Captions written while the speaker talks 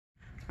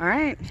All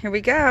right, here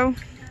we go.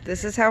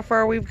 This is how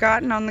far we've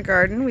gotten on the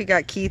garden. We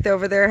got Keith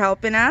over there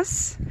helping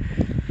us.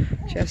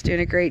 Jeff's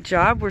doing a great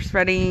job. We're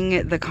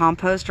spreading the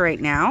compost right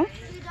now.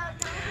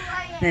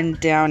 Then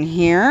down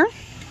here,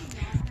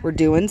 we're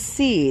doing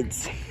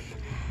seeds.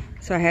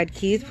 So I had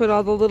Keith put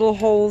all the little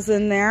holes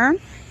in there.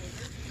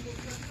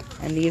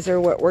 And these are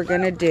what we're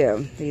gonna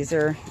do. These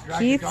are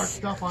Keith's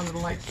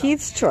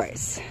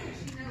choice.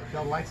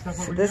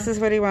 So this is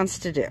what he wants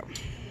to do.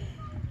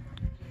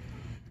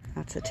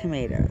 Lots of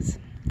tomatoes.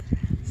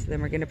 So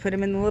then we're gonna put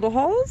them in the little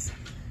holes.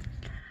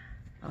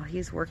 Oh,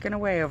 he's working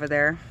away over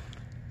there.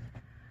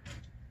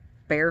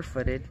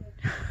 Barefooted.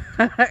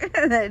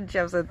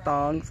 Jeff said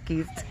thongs,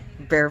 Keith's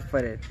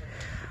barefooted.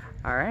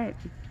 All right.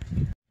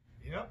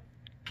 Yep.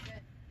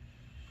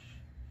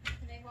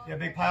 Yeah,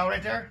 big pile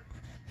right there?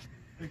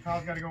 Big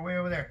pile's got to go way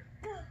over there.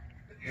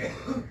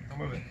 I'm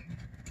moving.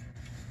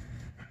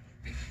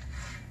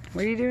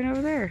 What are you doing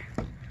over there?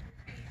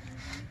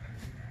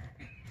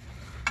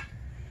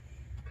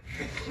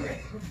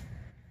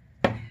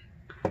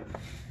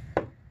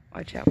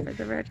 Watch out for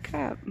the red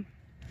cup.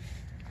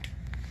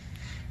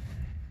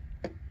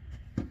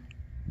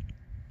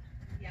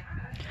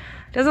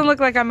 Doesn't look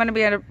like I'm going to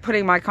be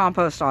putting my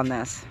compost on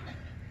this.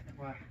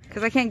 Why?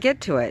 Because I can't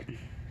get to it.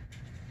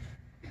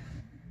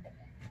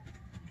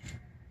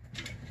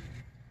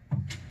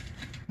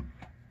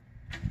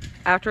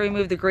 After we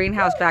move the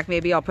greenhouse back,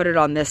 maybe I'll put it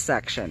on this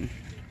section.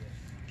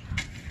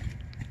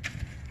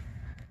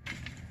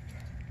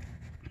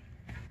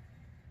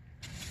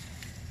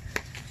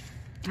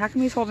 How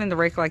come he's holding the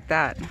rake like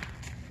that?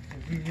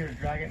 It's easier to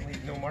drag it and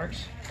leave no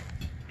marks.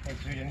 Like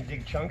so you didn't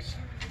dig chunks.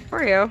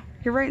 Oreo,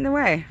 you're right in the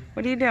way.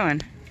 What are you doing?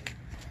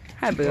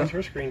 Hi, Boo. That's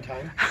her screen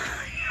time.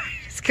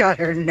 She's got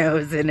her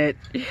nose in it.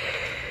 Look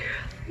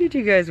at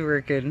you guys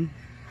working.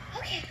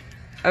 Okay.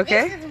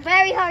 Okay? This is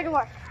very hard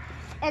work.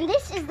 And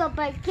this is the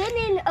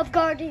beginning of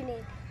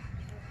gardening.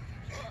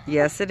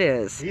 Yes, it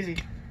is. Easy.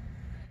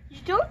 You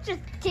don't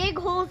just dig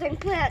holes and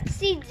plant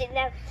seeds in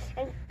them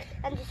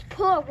and just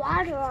pour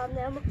water on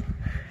them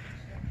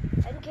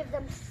and give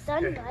them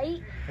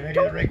sunlight. Can I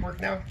do the rake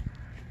work now?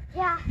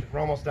 Yeah.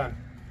 We're almost done.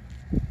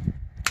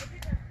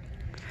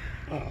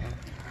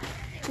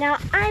 Now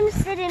I'm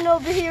sitting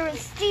over here with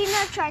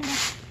Stina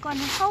gonna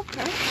help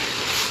her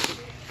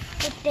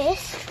with this.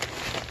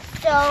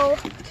 So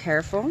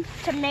Careful.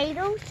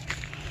 tomatoes.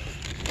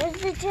 Where's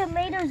the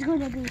tomatoes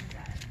gonna be?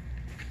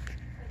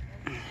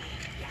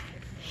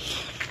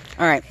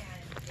 All right.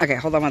 Okay,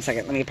 hold on one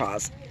second. Let me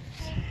pause.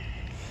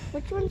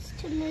 Which one's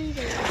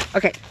tomatoes?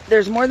 Okay,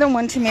 there's more than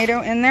one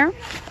tomato in there.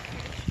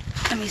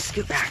 Let me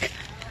scoot back.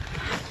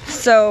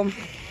 So,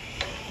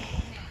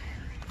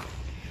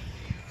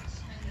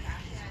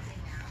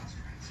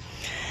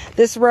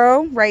 this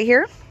row right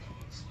here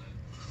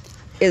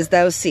is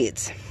those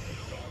seeds.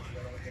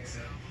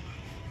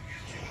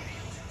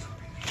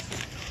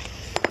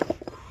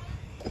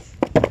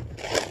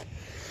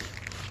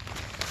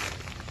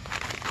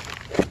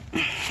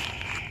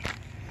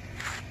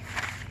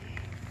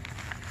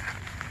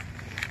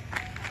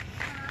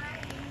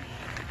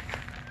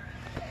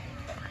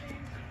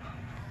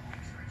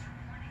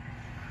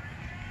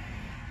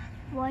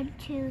 One,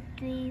 two,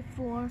 three,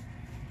 4,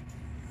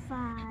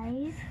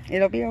 5,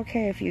 It'll be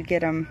okay if you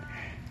get them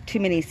too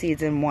many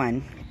seeds in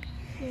one.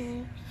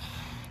 6,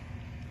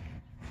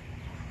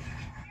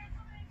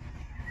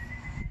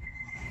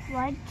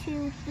 1,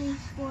 2, 3,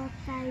 4,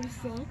 5,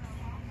 6,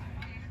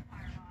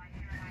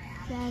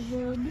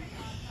 7,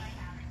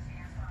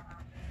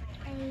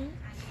 8.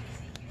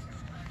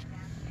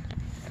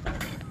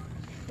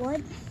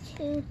 1,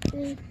 2,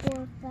 3,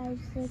 4, 5,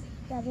 6,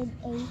 7,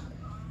 8,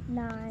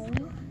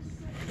 9,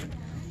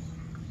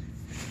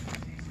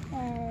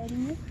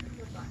 10,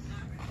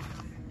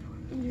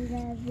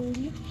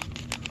 11.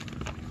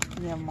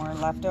 You have more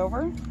left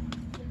over?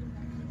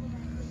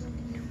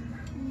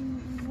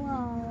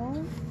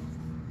 12.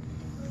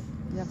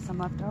 You have some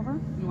left over?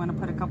 You want to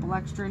put a couple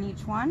extra in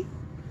each one?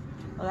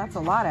 Well, that's a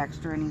lot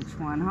extra in each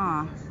one,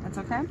 huh? That's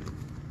okay?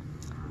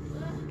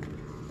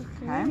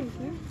 Okay.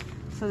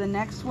 So the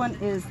next one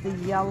is the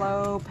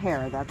yellow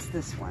pear. That's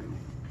this one.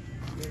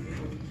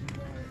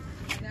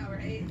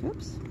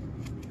 Oops.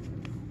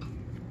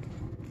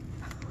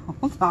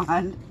 Hold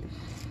on.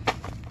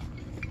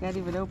 Can't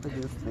even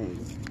open this thing.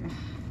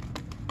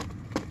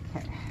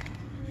 Okay.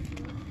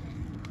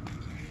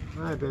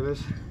 All right,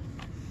 babies.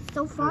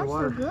 So far,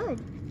 so good.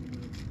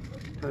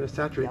 Time to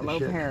saturate Yellow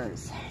the shit.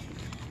 pears.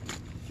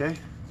 Okay?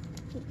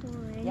 Keep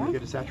going. Yeah. You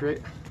get to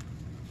saturate?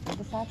 Need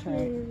to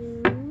saturate.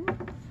 2,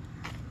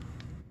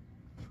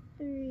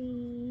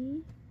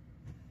 3,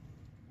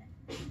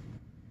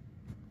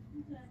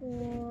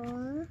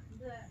 4.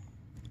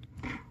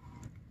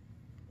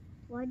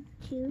 1,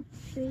 2,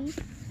 3,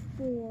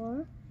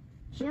 4.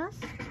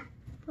 Just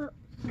put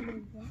some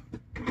in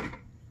there.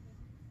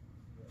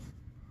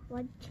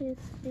 1, 2,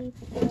 3,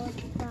 4,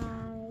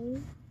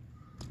 5,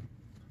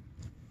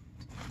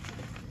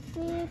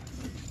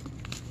 6.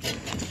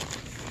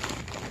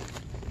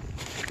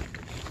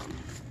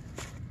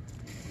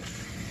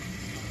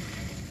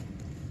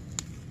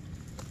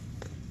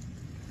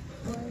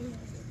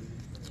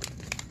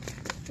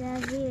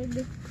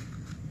 7.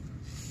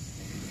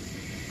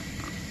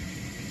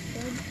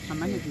 I'm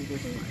gonna do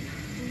this one.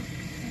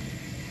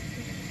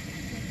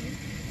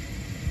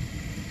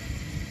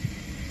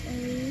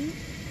 8,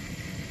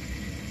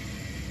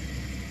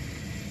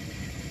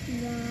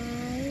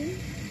 9,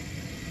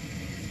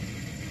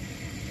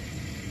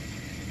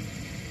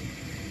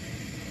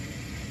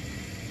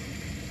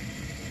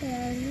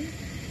 10,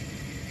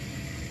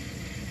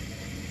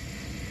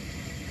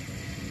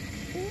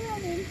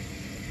 11.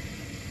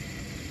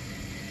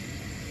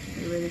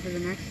 Are you ready for the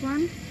next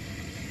one?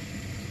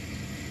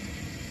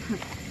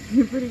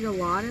 You're putting a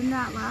lot in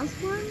that last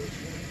one?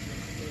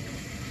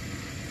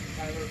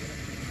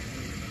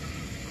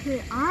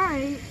 Okay,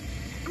 alright.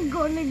 I'm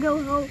going to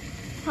go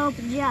help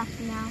Jeff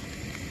now.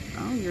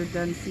 Oh, you're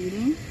done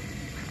seeding?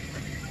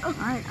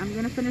 Alright, I'm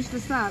gonna finish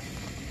this up.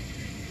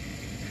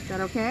 Is that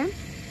okay?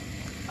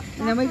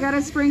 And then we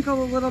gotta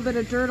sprinkle a little bit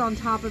of dirt on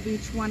top of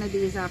each one of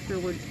these after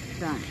we're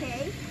done.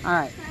 Okay.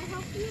 Alright. Can I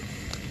help you?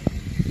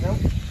 Nope.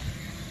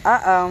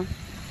 Uh-oh.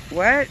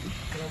 What?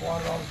 I'm gonna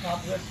water on top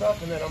of this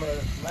stuff, and then I'm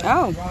gonna let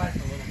Oh. it dry for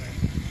a little bit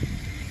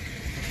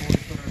before we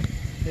put our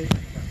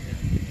basic stuff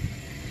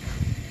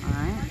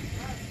Alright.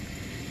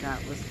 That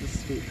was the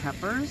sweet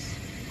peppers.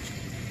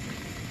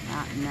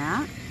 That and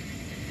that.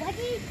 Why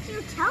didn't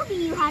you tell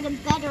me you had a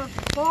better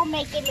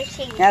hole-making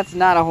machine? That's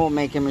not a hole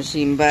making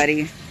machine,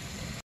 buddy.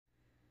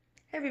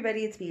 Hey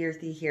everybody, it's Be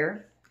Earthy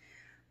here.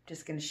 I'm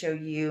just going to show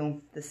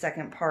you the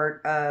second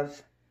part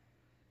of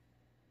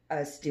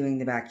us doing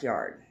the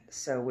backyard.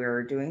 So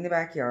we're doing the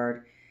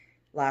backyard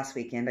last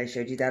weekend. I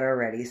showed you that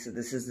already. So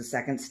this is the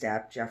second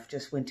step. Jeff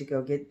just went to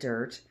go get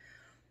dirt.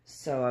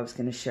 So I was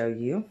going to show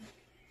you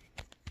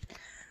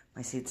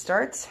my seed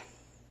starts.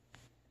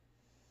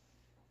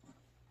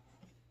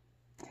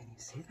 Can you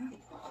see that?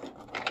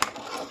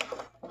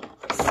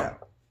 So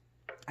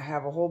I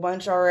have a whole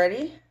bunch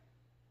already.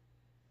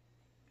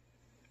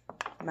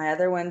 My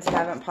other ones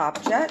haven't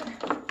popped yet,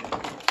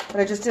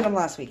 but I just did them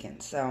last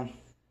weekend, so.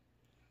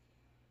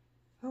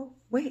 Oh,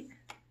 wait,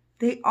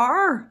 they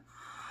are.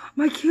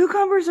 My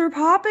cucumbers are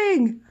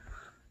popping.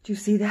 Do you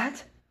see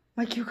that?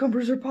 My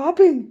cucumbers are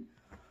popping.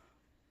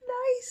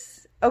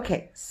 Nice.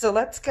 Okay, so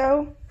let's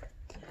go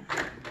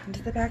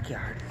into the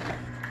backyard.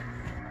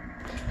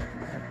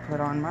 I put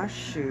on my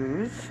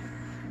shoes,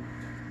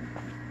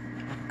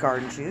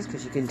 garden shoes,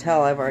 because you can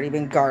tell I've already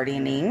been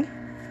gardening.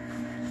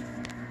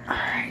 All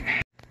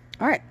right.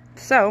 All right,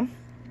 so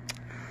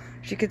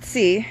as you can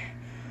see,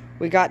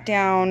 we got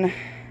down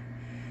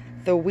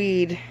the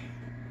weed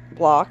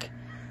block.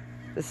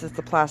 This is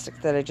the plastic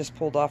that I just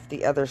pulled off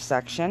the other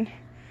section,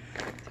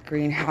 the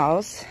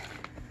greenhouse.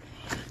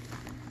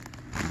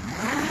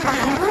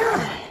 There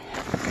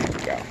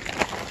we go.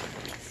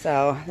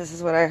 So this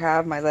is what I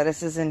have. My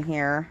lettuce is in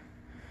here.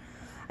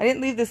 I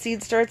didn't leave the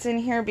seed starts in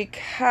here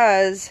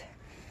because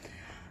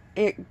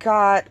it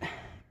got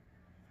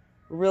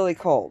really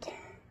cold.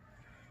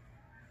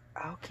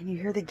 Oh, can you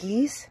hear the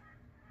geese?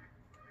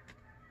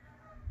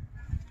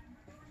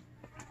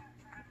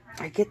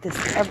 I get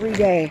this every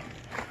day.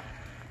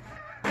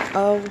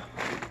 Oh,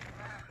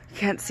 you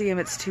can't see them.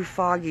 It's too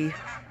foggy.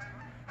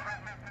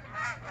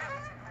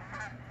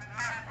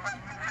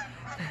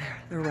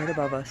 They're right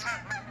above us.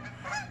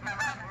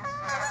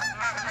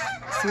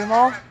 See them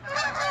all?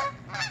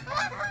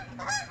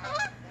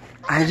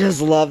 I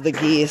just love the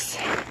geese.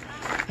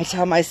 I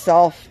tell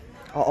myself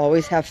I'll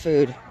always have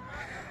food.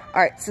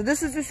 All right, so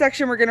this is the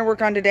section we're gonna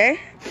work on today.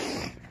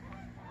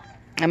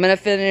 I'm gonna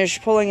finish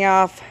pulling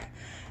off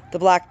the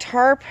black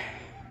tarp,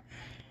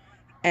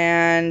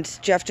 and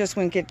Jeff just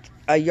went get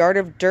a yard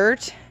of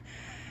dirt,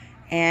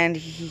 and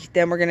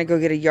then we're gonna go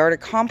get a yard of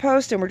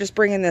compost, and we're just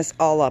bringing this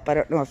all up. I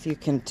don't know if you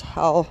can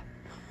tell,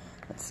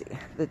 let's see,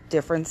 the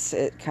difference.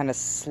 It kind of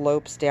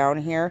slopes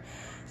down here,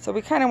 so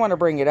we kind of want to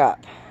bring it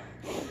up.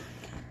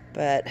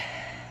 But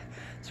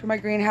that's where my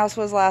greenhouse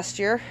was last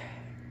year.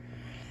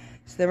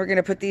 So then we're going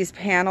to put these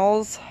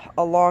panels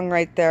along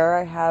right there.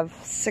 I have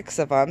 6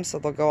 of them, so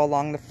they'll go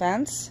along the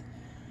fence.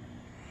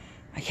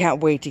 I can't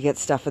wait to get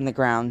stuff in the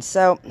ground.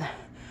 So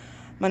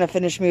I'm going to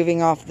finish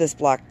moving off this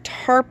black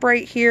tarp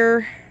right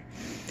here.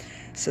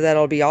 So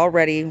that'll be all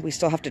ready. We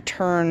still have to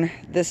turn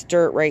this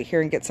dirt right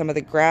here and get some of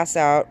the grass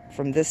out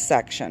from this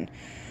section.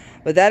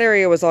 But that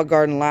area was all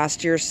garden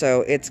last year,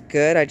 so it's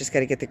good. I just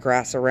got to get the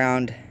grass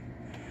around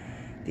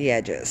the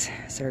edges.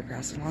 Is there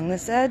grass along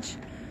this edge?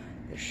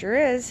 There sure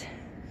is.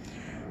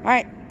 All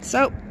right,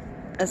 so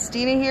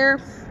Estina here,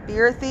 Be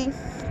Earthy.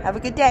 Have a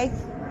good day.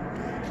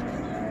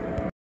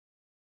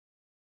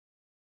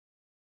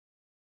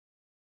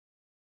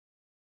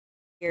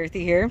 Be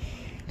Earthy here.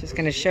 Just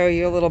going to show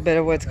you a little bit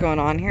of what's going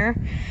on here.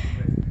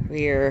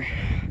 We are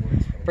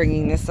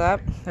bringing this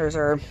up. There's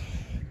our,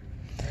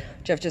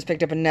 Jeff just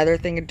picked up another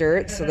thing of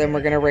dirt, so then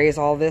we're going to raise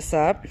all this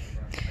up.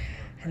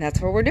 And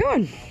that's what we're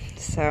doing.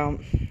 So,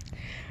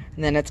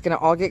 and then it's going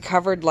to all get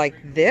covered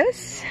like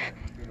this.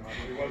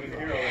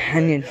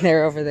 And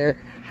they're over there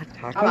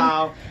talking.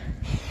 Hello.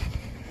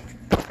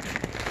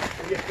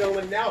 What are you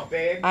filming now,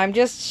 babe? I'm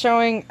just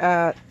showing,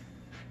 Ready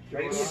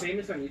to be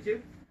famous on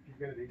YouTube?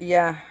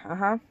 Yeah,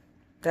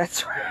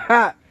 that's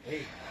right.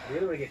 Hey, we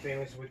really get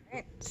famous with.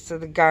 So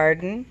the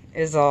garden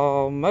is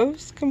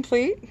almost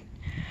complete.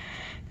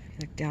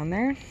 Look down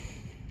there.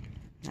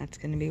 That's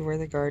going to be where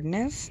the garden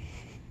is.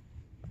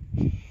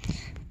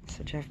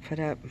 So Jeff put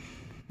up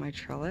my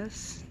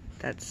trellis.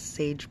 That's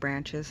sage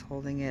branches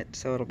holding it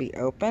so it'll be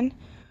open.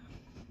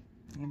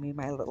 Gonna be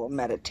my little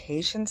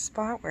meditation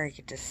spot where I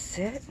get to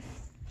sit.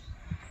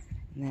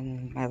 And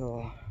then my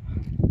little,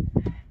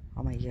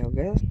 all my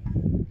yoga.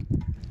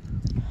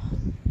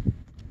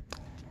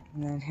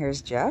 And then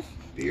here's Jeff.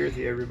 Be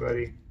earthy,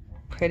 everybody.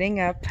 Putting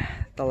up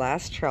the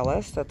last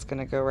trellis. That's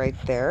gonna go right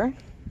there.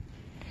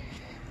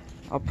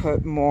 I'll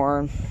put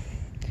more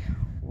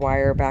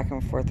wire back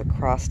and forth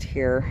across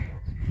here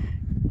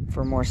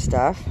for more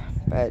stuff,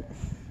 but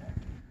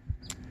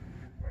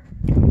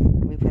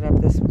we put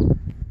up this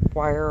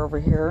wire over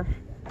here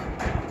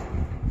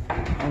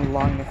and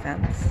along the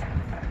fence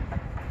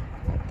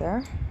right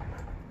there.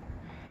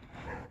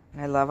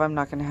 And I love, I'm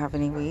not going to have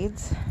any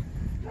weeds.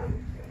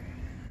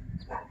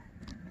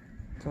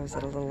 Goes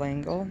at a little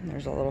angle.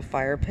 There's a little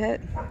fire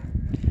pit,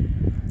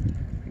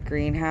 a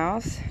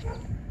greenhouse.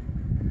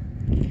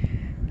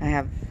 I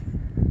have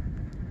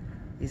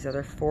these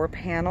other 4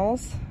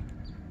 panels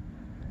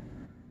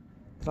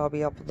that I'll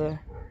be able to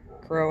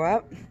grow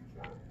up.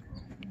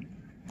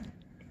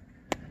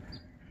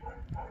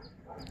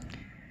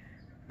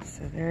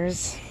 So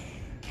there's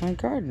my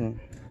garden.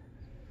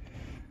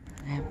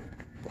 I have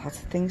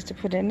lots of things to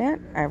put in it.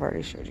 I've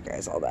already showed you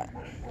guys all that.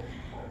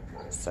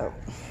 So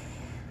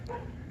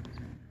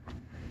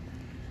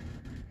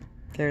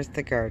there's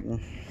the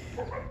garden.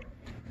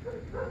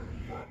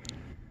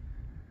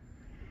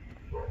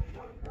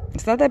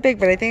 It's not that big,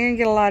 but I think I can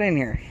get a lot in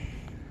here.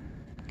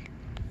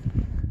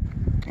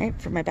 Right,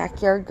 for my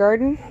backyard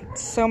garden,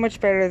 it's so much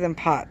better than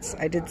pots.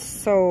 I did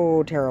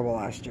so terrible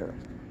last year.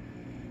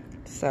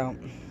 So,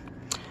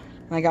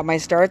 I got my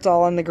starts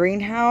all in the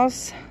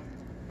greenhouse.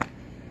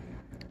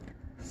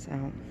 So,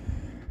 I'm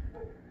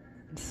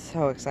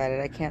so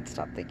excited. I can't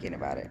stop thinking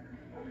about it.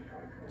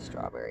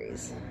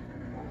 Strawberries.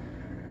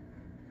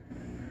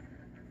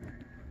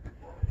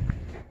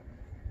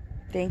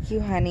 Thank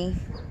you, honey.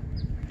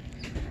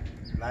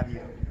 Love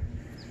you.